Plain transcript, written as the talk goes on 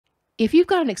If you've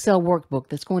got an Excel workbook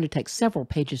that's going to take several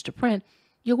pages to print,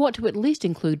 you'll want to at least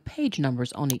include page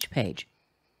numbers on each page.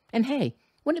 And hey,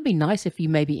 wouldn't it be nice if you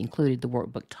maybe included the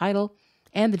workbook title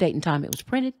and the date and time it was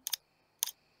printed?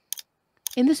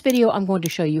 In this video, I'm going to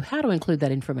show you how to include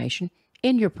that information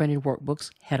in your printed workbook's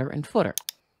header and footer.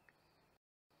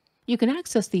 You can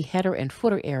access the header and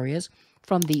footer areas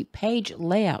from the Page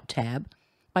Layout tab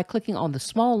by clicking on the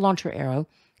small launcher arrow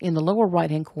in the lower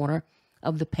right-hand corner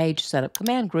of the Page Setup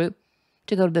command group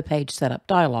to go to the Page Setup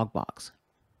dialog box.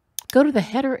 Go to the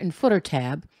Header and Footer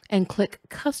tab and click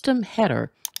Custom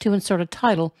Header to insert a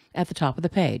title at the top of the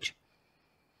page.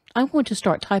 I'm going to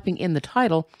start typing in the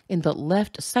title in the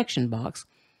left section box,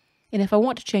 and if I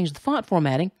want to change the font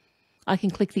formatting, I can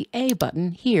click the A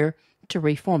button here to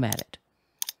reformat it.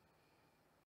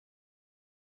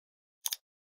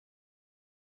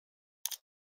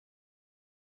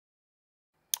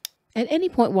 At any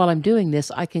point while I'm doing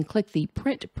this, I can click the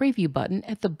Print Preview button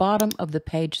at the bottom of the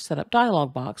Page Setup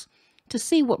dialog box to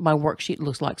see what my worksheet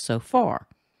looks like so far.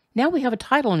 Now we have a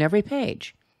title on every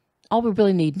page. All we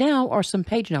really need now are some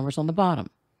page numbers on the bottom.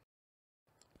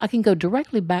 I can go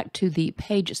directly back to the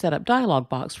Page Setup dialog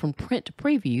box from Print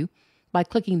Preview by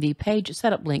clicking the Page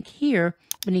Setup link here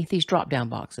beneath these drop-down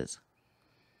boxes.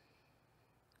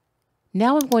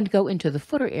 Now I'm going to go into the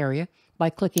Footer area by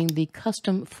clicking the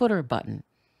Custom Footer button.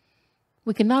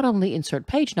 We can not only insert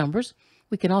page numbers,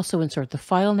 we can also insert the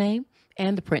file name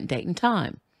and the print date and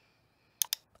time.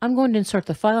 I'm going to insert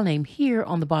the file name here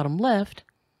on the bottom left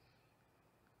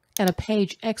and a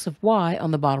page X of Y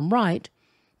on the bottom right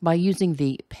by using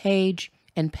the Page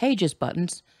and Pages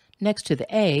buttons next to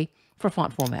the A for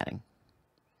font formatting.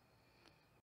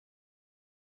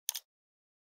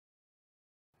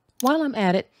 While I'm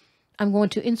at it, I'm going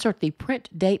to insert the print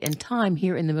date and time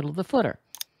here in the middle of the footer.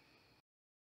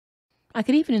 I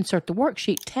could even insert the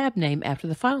worksheet tab name after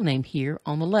the file name here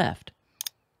on the left.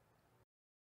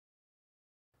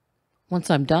 Once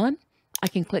I'm done, I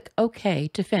can click OK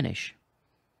to finish.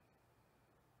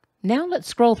 Now let's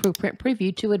scroll through Print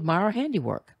Preview to admire our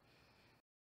handiwork.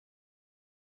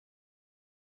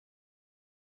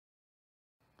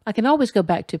 I can always go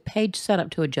back to Page Setup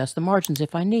to adjust the margins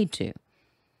if I need to.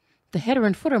 The header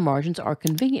and footer margins are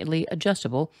conveniently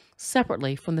adjustable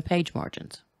separately from the page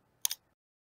margins.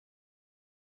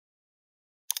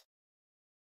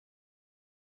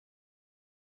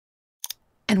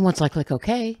 And once I click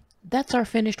OK, that's our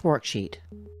finished worksheet.